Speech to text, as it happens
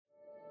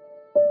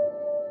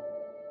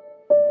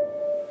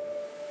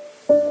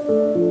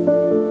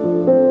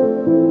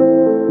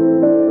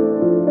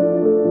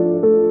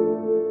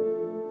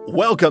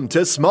Welcome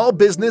to Small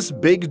Business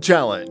Big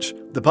Challenge,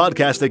 the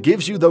podcast that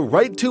gives you the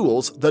right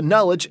tools, the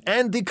knowledge,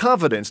 and the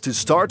confidence to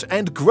start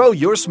and grow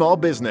your small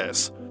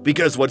business.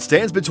 Because what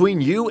stands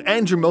between you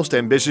and your most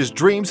ambitious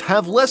dreams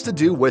have less to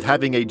do with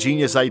having a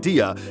genius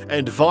idea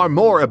and far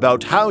more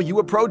about how you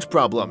approach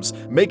problems,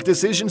 make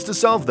decisions to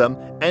solve them,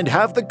 and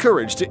have the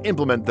courage to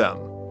implement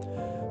them.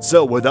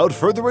 So without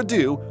further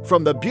ado,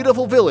 from the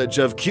beautiful village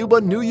of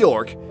Cuba, New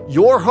York,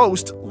 your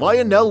host,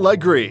 Lionel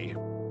Legris.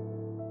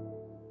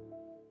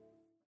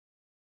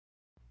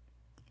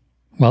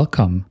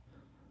 Welcome.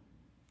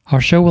 Our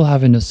show will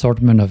have an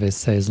assortment of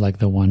essays like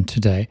the one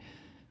today.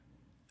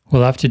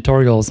 We'll have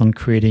tutorials on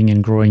creating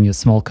and growing a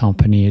small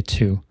company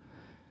too.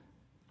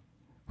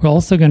 We're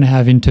also going to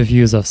have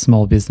interviews of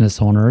small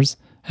business owners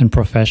and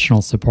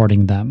professionals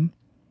supporting them.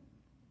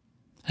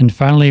 And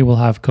finally, we'll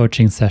have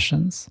coaching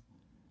sessions.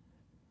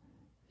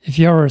 If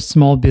you're a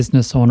small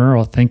business owner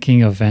or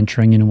thinking of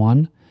venturing in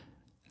one,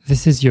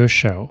 this is your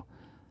show.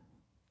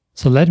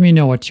 So let me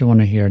know what you want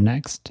to hear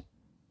next.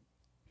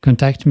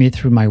 Contact me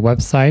through my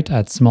website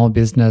at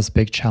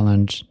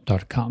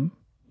smallbusinessbigchallenge.com.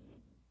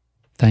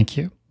 Thank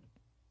you.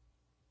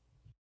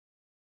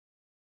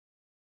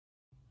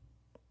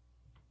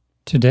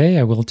 Today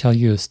I will tell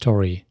you a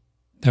story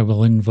that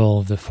will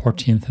involve the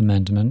 14th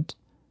Amendment,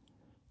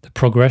 the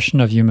progression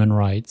of human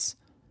rights,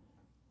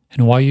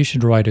 and why you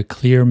should write a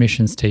clear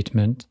mission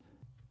statement,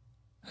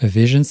 a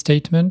vision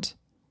statement,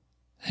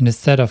 and a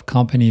set of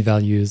company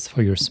values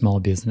for your small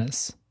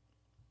business.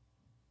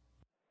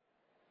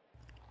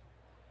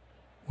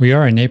 We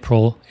are in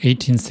April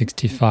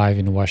 1865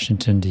 in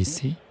Washington,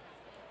 D.C.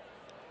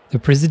 The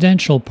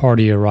presidential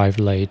party arrived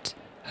late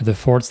at the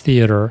Ford's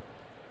Theater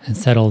and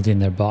settled in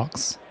their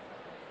box.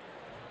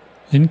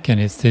 Lincoln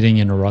is sitting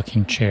in a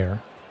rocking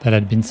chair that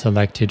had been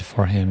selected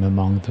for him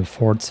among the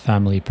Ford's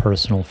family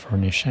personal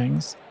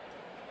furnishings.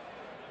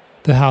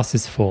 The house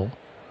is full.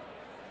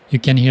 You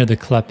can hear the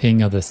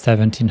clapping of the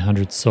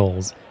 1,700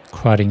 souls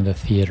crowding the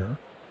theater.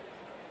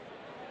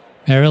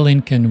 Mary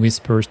Lincoln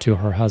whispers to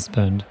her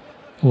husband,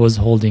 who was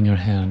holding her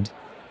hand,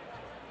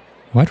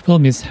 "What will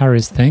Miss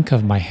Harris think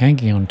of my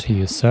hanging on to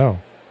you so?"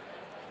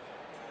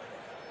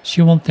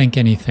 "She won't think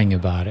anything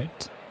about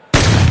it."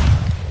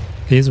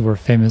 These were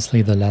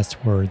famously the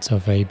last words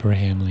of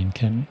Abraham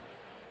Lincoln.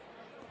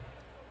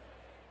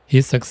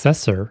 His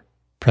successor,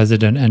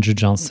 President Andrew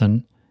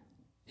Johnson,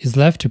 is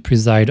left to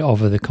preside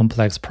over the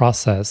complex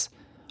process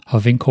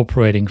of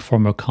incorporating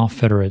former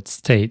Confederate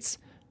states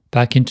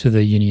back into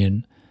the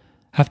Union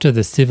after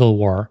the Civil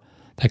War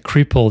that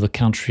crippled the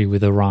country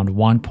with around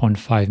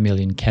 1.5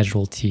 million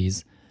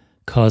casualties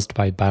caused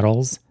by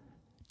battles,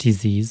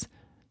 disease,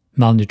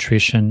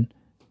 malnutrition,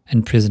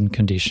 and prison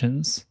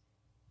conditions.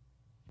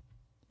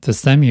 The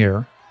same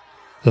year,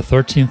 the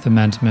 13th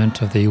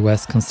Amendment of the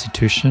U.S.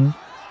 Constitution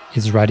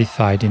is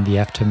ratified in the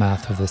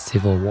aftermath of the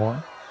Civil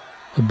War,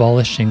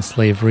 abolishing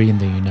slavery in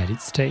the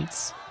United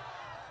States.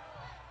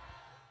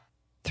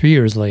 3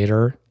 years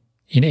later,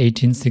 in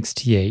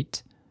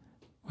 1868,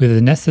 with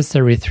the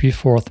necessary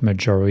 3/4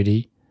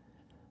 majority,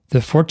 the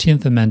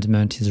 14th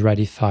Amendment is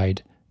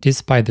ratified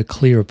despite the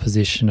clear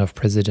opposition of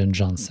President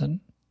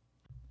Johnson.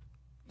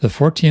 The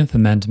 14th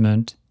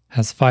Amendment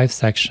has 5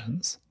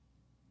 sections.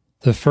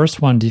 The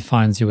first one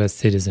defines U.S.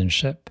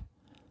 citizenship.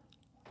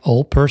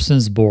 All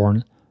persons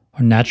born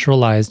or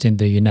naturalized in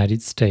the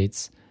United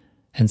States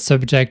and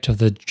subject of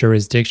the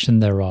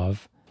jurisdiction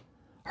thereof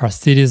are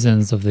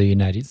citizens of the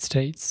United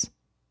States.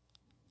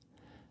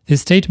 This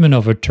statement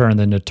overturned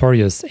the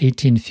notorious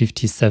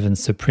 1857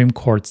 Supreme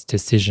Court's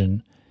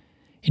decision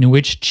in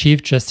which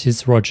Chief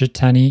Justice Roger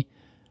Taney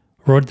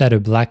wrote that a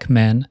black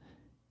man,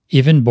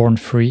 even born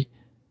free,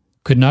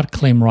 could not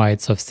claim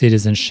rights of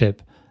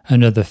citizenship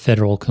under the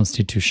federal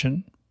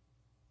Constitution.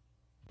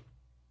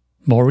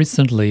 More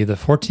recently, the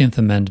 14th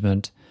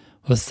Amendment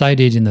was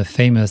cited in the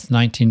famous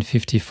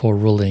 1954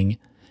 ruling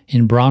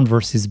in Brown v.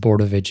 Board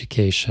of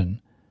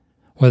Education,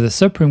 where the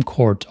Supreme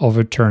Court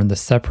overturned the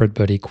separate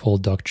but equal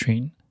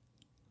doctrine.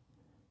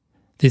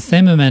 This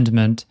same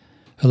amendment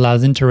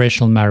allows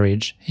interracial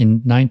marriage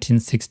in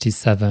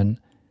 1967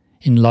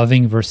 in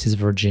Loving v.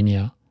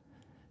 Virginia,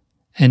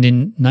 and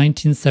in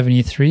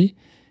 1973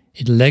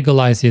 it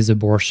legalizes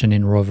abortion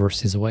in Roe v.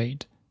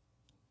 Wade.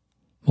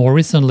 More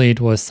recently,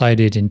 it was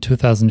cited in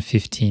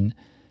 2015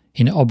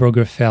 in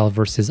Obergefell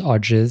v.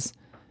 Hodges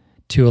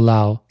to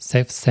allow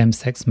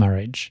same-sex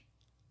marriage.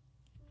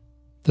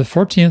 The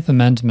 14th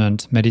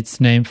Amendment made its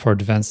name for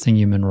advancing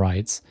human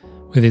rights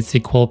with its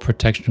Equal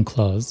Protection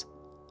Clause,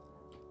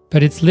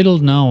 but it's little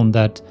known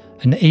that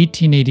an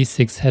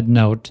 1886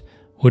 headnote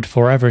would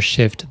forever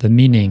shift the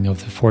meaning of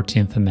the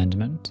 14th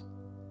Amendment.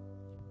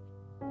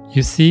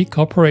 You see,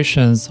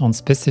 corporations aren't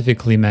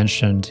specifically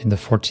mentioned in the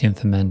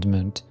 14th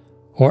Amendment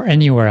or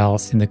anywhere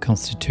else in the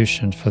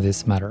Constitution for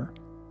this matter.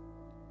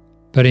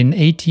 But in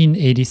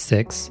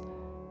 1886,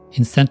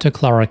 in Santa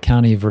Clara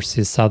County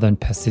versus Southern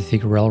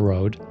Pacific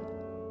Railroad,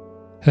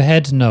 a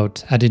head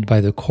note added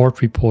by the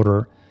court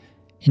reporter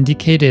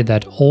indicated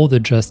that all the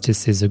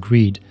justices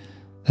agreed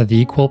that the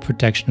Equal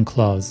Protection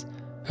Clause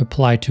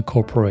applied to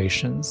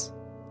corporations.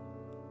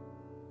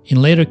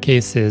 In later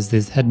cases,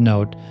 this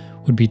headnote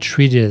would be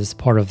treated as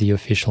part of the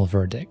official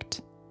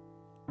verdict.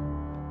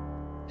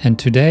 And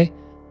today,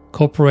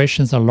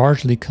 corporations are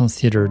largely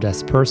considered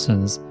as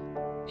persons,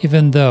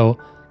 even though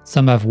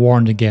some have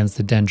warned against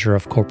the danger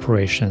of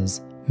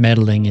corporations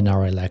meddling in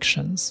our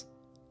elections.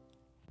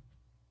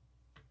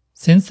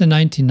 Since the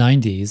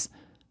 1990s,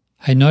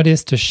 I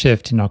noticed a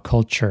shift in our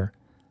culture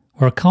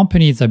where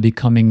companies are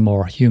becoming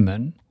more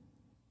human,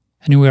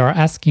 and we are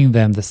asking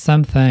them the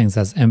same things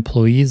as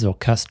employees or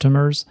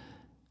customers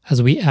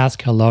as we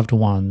ask our loved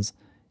ones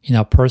in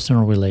our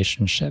personal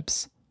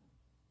relationships.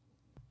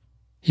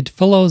 It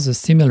follows a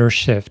similar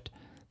shift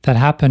that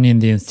happened in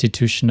the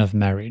institution of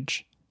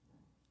marriage.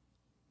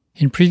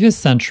 In previous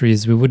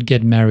centuries, we would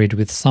get married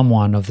with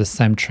someone of the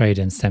same trade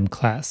and same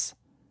class.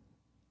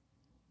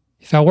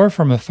 If I were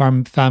from a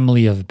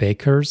family of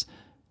bakers,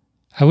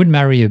 I would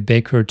marry a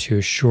baker to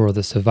assure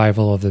the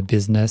survival of the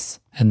business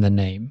and the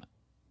name.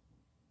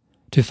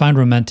 To find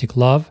romantic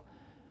love,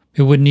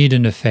 we would need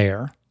an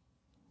affair.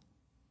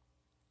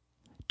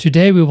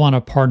 Today, we want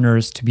our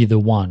partners to be the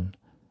one,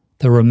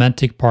 the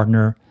romantic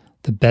partner,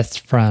 the best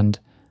friend,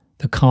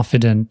 the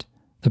confidant,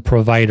 the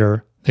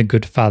provider, the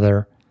good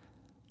father,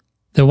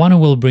 the one who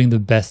will bring the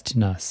best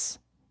in us.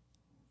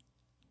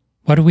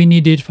 What we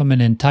needed from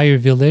an entire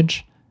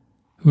village,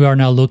 we are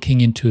now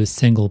looking into a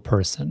single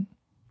person.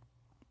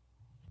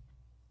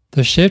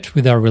 The shift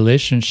with our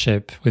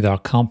relationship with our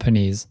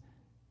companies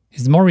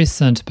is more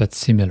recent but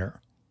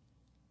similar.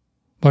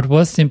 What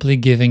was simply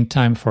giving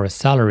time for a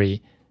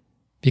salary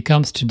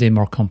becomes today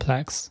more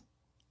complex.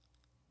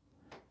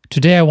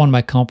 Today I want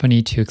my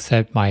company to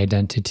accept my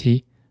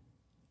identity,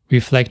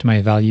 reflect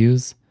my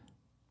values,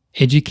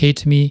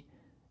 educate me,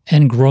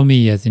 and grow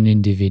me as an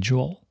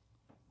individual.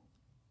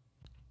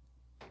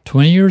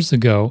 20 years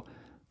ago,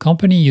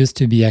 companies used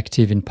to be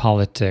active in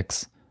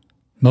politics,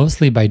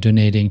 mostly by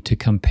donating to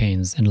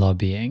campaigns and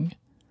lobbying.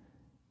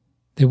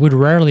 They would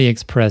rarely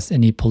express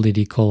any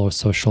political or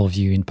social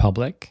view in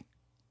public.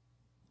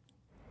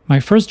 My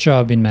first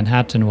job in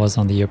Manhattan was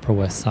on the Upper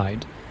West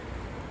Side.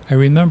 I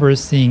remember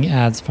seeing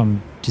ads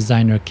from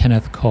designer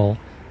Kenneth Cole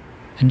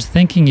and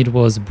thinking it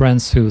was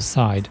brand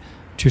suicide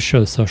to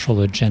show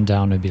social agenda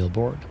on a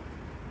billboard.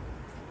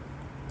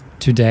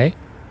 Today,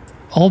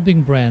 all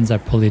big brands are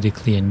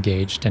politically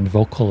engaged and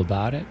vocal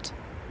about it,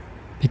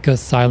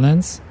 because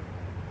silence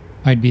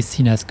might be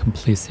seen as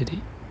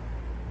complicity.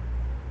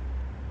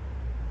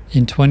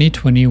 In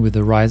 2020, with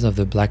the rise of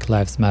the Black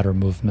Lives Matter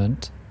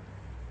movement,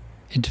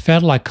 it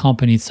felt like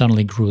companies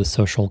suddenly grew a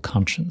social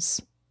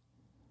conscience.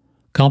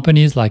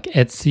 Companies like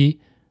Etsy,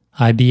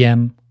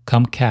 IBM,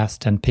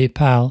 Comcast, and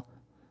PayPal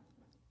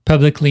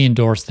publicly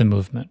endorsed the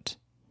movement.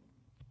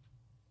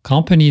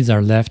 Companies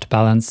are left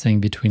balancing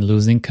between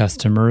losing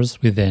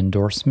customers with their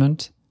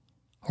endorsement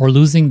or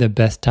losing the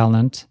best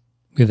talent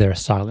with their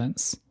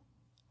silence.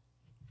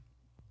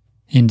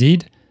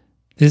 Indeed,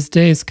 these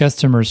days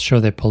customers show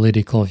their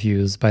political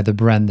views by the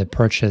brand they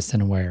purchase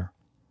and wear.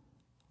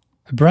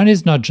 A brand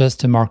is not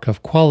just a mark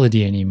of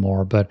quality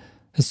anymore, but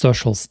a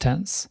social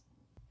stance.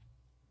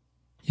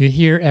 You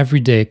hear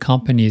every day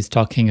companies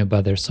talking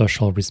about their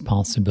social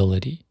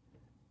responsibility.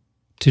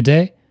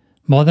 Today,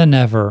 more than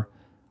ever,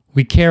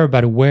 we care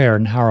about where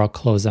and how our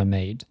clothes are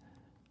made,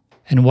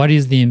 and what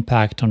is the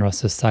impact on our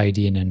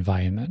society and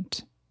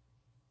environment.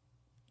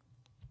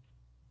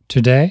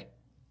 Today,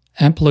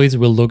 employees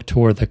will look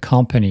toward the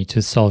company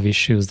to solve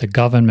issues the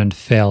government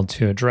failed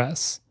to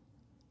address,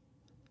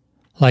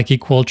 like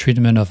equal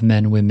treatment of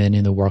men and women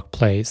in the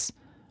workplace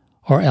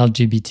or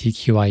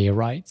LGBTQIA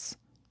rights.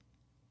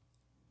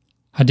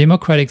 Our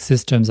democratic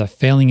systems are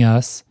failing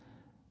us,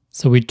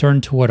 so we turn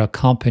toward our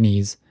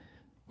companies,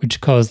 which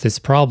cause these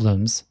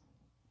problems,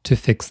 to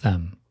fix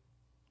them.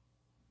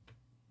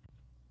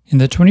 In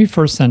the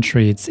 21st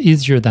century, it's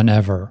easier than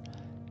ever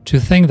to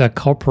think that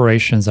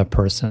corporations are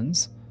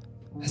persons,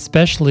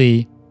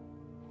 especially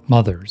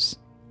mothers.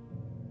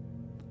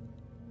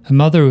 A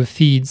mother who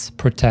feeds,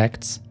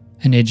 protects,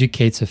 and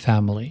educates a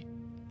family.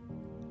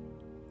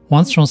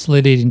 Once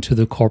translated into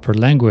the corporate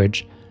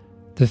language,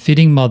 the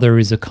feeding mother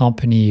is a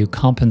company who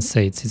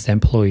compensates its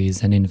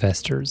employees and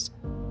investors.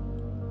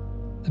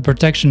 The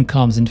protection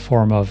comes in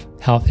form of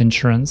health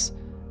insurance,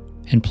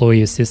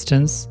 employee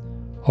assistance,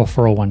 or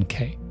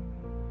 401k.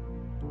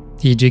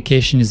 The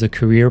education is a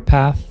career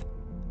path,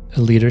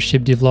 a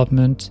leadership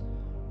development,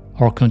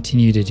 or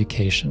continued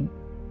education.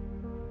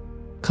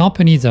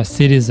 Companies are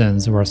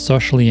citizens who are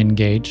socially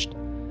engaged,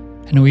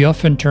 and we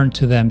often turn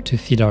to them to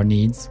feed our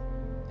needs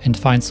and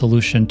find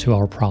solutions to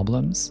our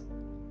problems.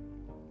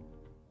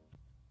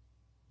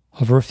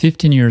 Over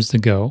 15 years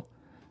ago,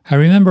 I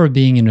remember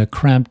being in a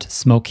cramped,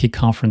 smoky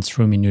conference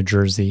room in New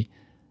Jersey,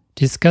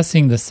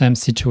 discussing the same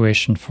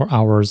situation for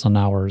hours on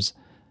hours,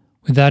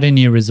 without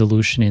any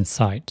resolution in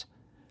sight,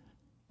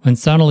 when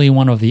suddenly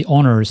one of the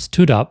owners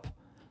stood up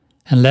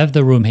and left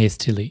the room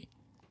hastily.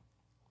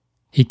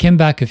 He came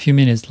back a few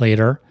minutes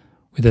later,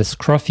 with a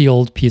scruffy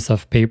old piece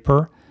of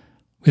paper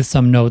with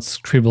some notes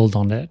scribbled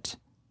on it.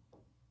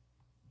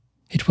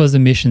 It was the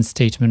mission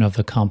statement of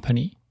the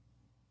company.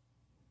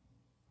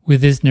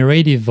 With his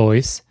narrative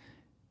voice,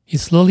 he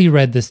slowly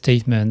read the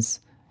statements,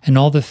 and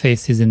all the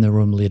faces in the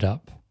room lit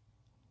up.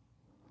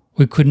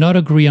 We could not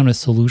agree on a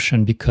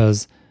solution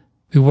because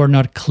we were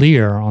not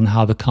clear on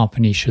how the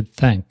company should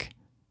think.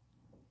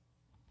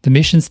 The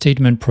mission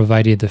statement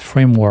provided the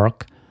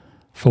framework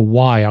for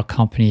why our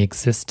company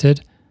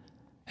existed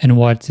and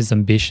what its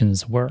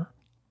ambitions were.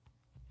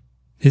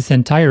 This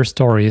entire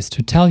story is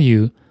to tell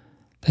you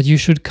that you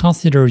should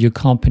consider your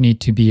company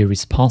to be a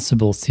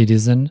responsible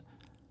citizen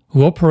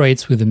who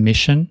operates with a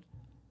mission,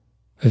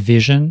 a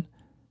vision,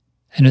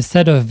 and a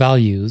set of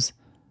values,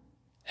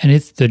 and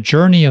it's the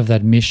journey of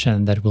that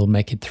mission that will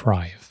make it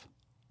thrive.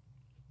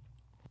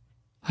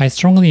 I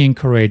strongly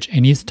encourage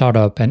any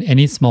startup and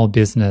any small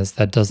business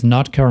that does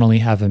not currently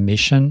have a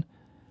mission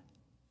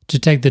to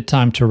take the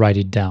time to write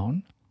it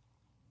down.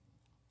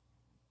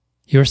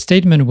 Your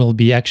statement will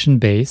be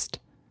action-based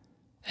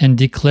and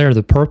declare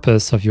the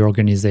purpose of your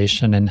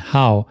organization and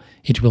how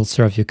it will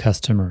serve your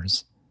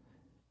customers.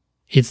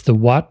 It's the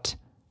what,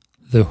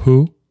 the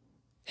who,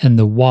 and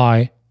the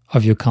why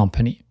of your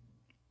company.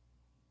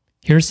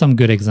 Here's some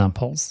good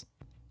examples.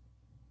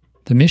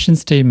 The mission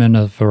statement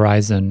of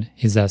Verizon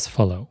is as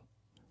follows.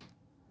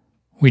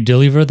 We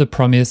deliver the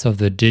promise of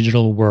the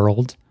digital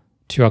world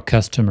to our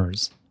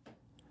customers.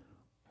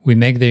 We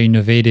make their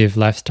innovative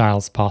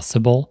lifestyles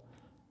possible.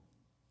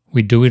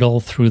 We do it all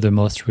through the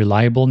most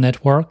reliable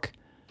network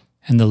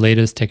and the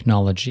latest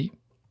technology.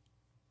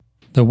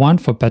 The one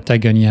for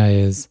Patagonia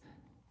is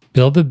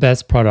build the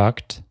best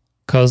product,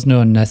 cause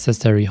no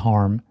unnecessary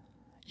harm,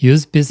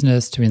 use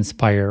business to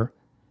inspire,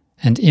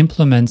 and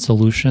implement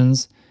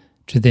solutions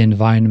to the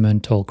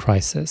environmental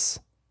crisis.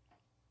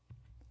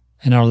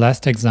 And our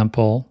last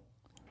example,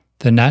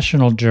 the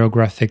National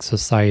Geographic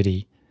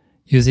Society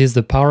uses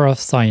the power of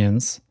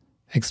science,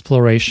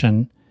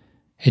 exploration,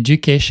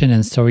 education,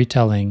 and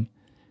storytelling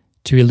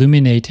to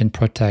illuminate and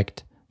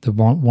protect the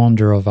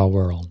wonder of our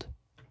world.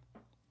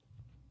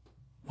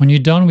 When you're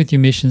done with your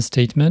mission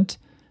statement,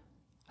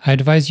 I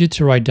advise you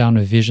to write down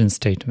a vision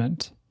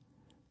statement.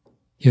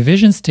 Your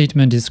vision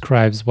statement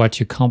describes what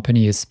your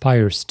company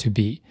aspires to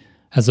be,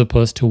 as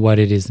opposed to what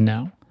it is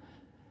now.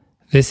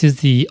 This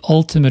is the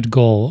ultimate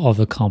goal of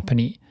the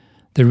company,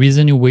 the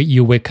reason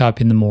you wake up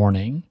in the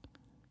morning.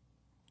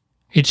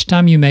 Each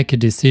time you make a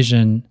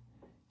decision,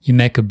 you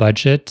make a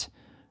budget,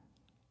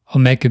 or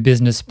make a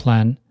business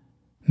plan,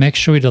 make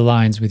sure it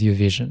aligns with your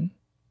vision.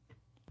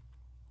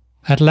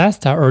 At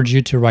last, I urge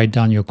you to write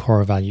down your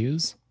core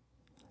values.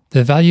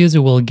 The values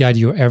will guide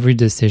your every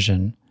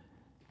decision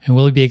and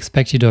will be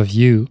expected of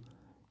you,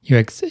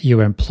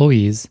 your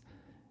employees,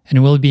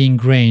 and will be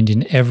ingrained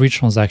in every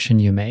transaction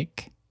you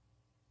make.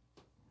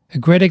 A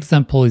great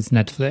example is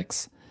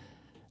Netflix.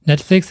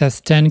 Netflix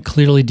has 10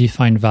 clearly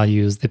defined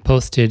values they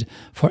posted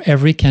for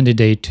every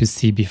candidate to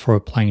see before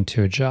applying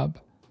to a job.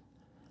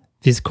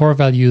 These core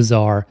values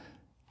are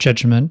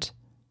judgment,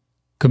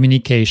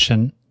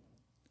 communication,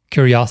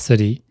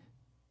 curiosity,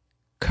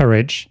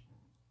 courage,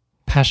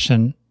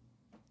 passion,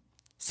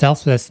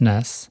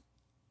 selflessness,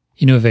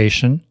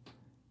 innovation,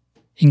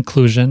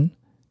 inclusion,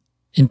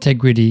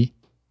 integrity,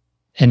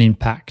 and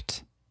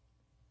impact.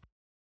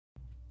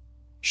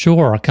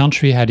 Sure, our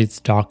country had its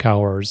dark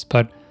hours,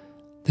 but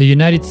the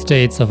United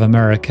States of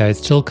America is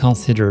still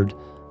considered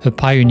a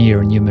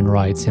pioneer in human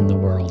rights in the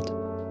world.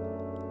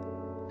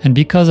 And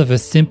because of a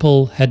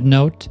simple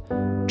headnote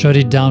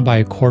jotted down by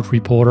a court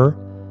reporter,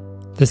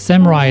 the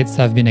same rights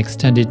have been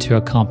extended to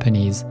our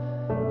companies,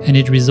 and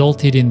it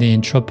resulted in the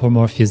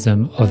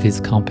anthropomorphism of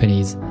these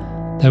companies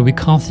that we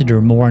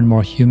consider more and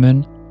more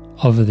human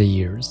over the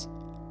years.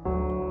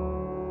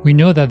 We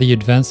know that the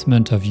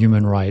advancement of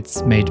human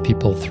rights made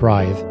people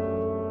thrive,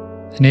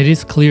 and it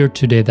is clear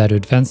today that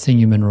advancing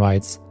human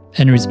rights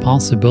and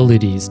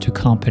responsibilities to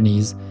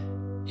companies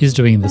is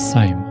doing the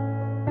same.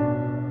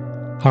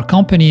 Our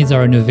companies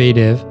are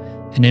innovative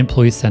and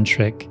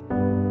employee-centric,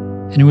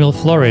 and will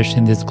flourish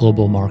in this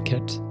global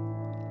market.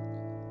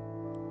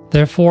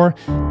 Therefore,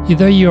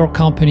 either your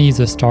company is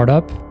a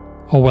startup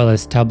or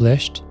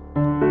well-established,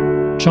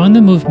 join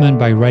the movement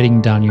by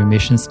writing down your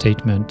mission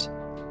statement,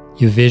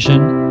 your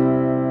vision,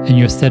 and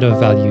your set of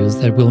values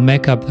that will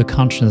make up the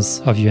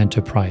conscience of your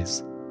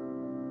enterprise.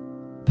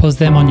 Post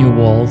them on your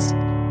walls,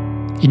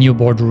 in your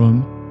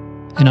boardroom,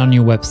 and on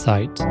your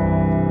website.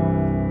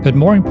 But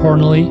more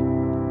importantly,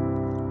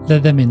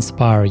 let them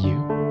inspire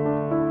you.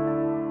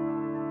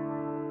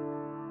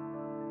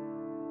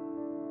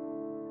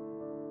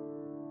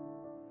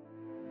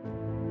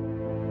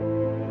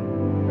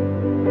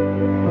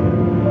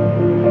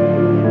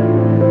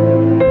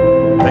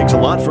 Thanks a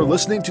lot for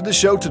listening to the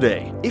show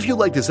today. If you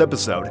like this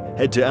episode,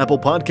 head to Apple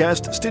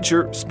Podcasts,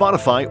 Stitcher,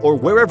 Spotify, or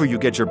wherever you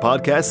get your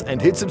podcasts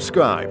and hit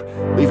subscribe.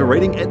 Leave a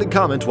rating and a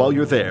comment while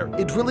you're there.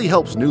 It really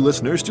helps new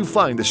listeners to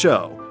find the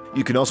show.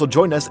 You can also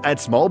join us at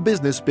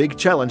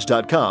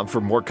smallbusinessbigchallenge.com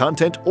for more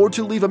content or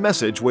to leave a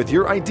message with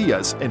your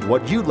ideas and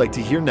what you'd like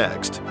to hear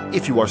next.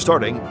 If you are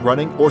starting,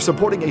 running, or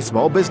supporting a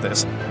small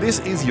business, this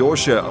is your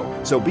show,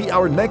 so be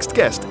our next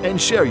guest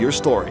and share your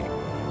story.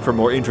 For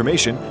more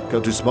information,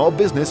 go to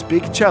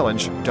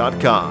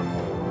smallbusinessbigchallenge.com.